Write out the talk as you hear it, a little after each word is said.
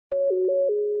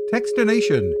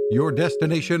Techstination, your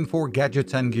destination for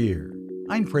gadgets and gear.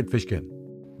 I'm Fred Fishkin.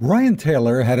 Brian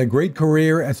Taylor had a great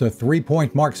career as a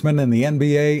three-point marksman in the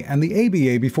NBA and the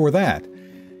ABA before that.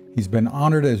 He's been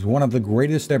honored as one of the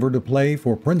greatest ever to play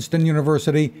for Princeton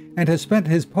University and has spent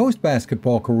his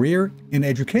post-basketball career in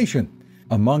education.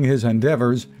 Among his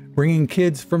endeavors, bringing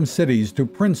kids from cities to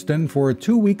Princeton for a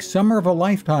 2-week Summer of a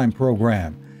Lifetime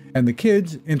program. And the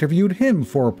kids interviewed him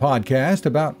for a podcast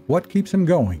about what keeps him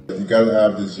going. You got to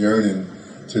have this yearning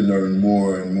to learn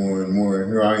more and more and more.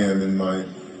 Here I am in my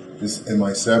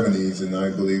 70s, and I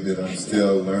believe that I'm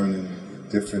still learning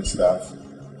different stuff.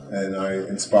 And I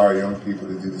inspire young people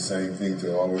to do the same thing,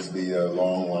 to always be a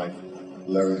long life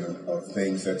learner of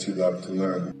things that you love to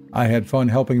learn. I had fun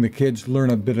helping the kids learn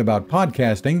a bit about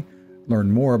podcasting.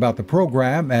 Learn more about the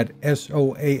program at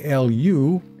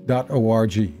soalu.org.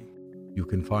 You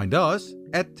can find us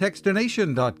at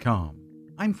Techstination.com.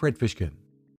 I'm Fred Fishkin.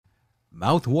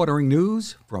 Mouth-watering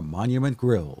news from Monument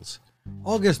Grills.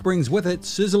 August brings with it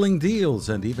sizzling deals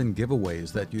and even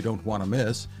giveaways that you don't want to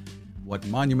miss. What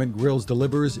Monument Grills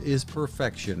delivers is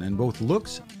perfection in both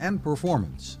looks and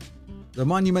performance. The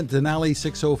Monument Denali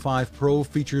 605 Pro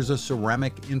features a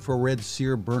ceramic infrared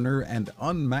sear burner and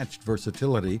unmatched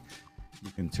versatility.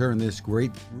 You can turn this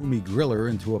great roomy griller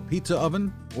into a pizza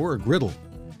oven or a griddle.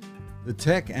 The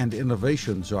tech and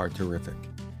innovations are terrific,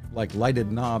 like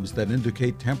lighted knobs that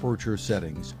indicate temperature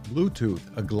settings,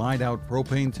 Bluetooth, a glide-out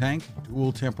propane tank,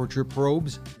 dual temperature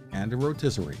probes, and a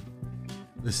rotisserie.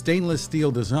 The stainless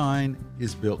steel design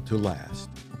is built to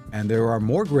last. And there are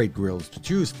more great grills to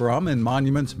choose from in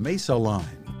Monument's Mesa line.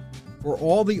 For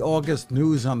all the August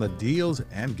news on the deals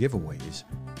and giveaways,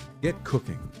 get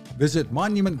cooking. Visit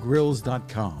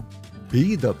monumentgrills.com.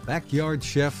 Be the backyard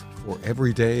chef for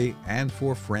every day and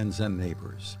for friends and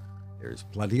neighbors. There's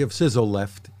plenty of sizzle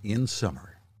left in summer.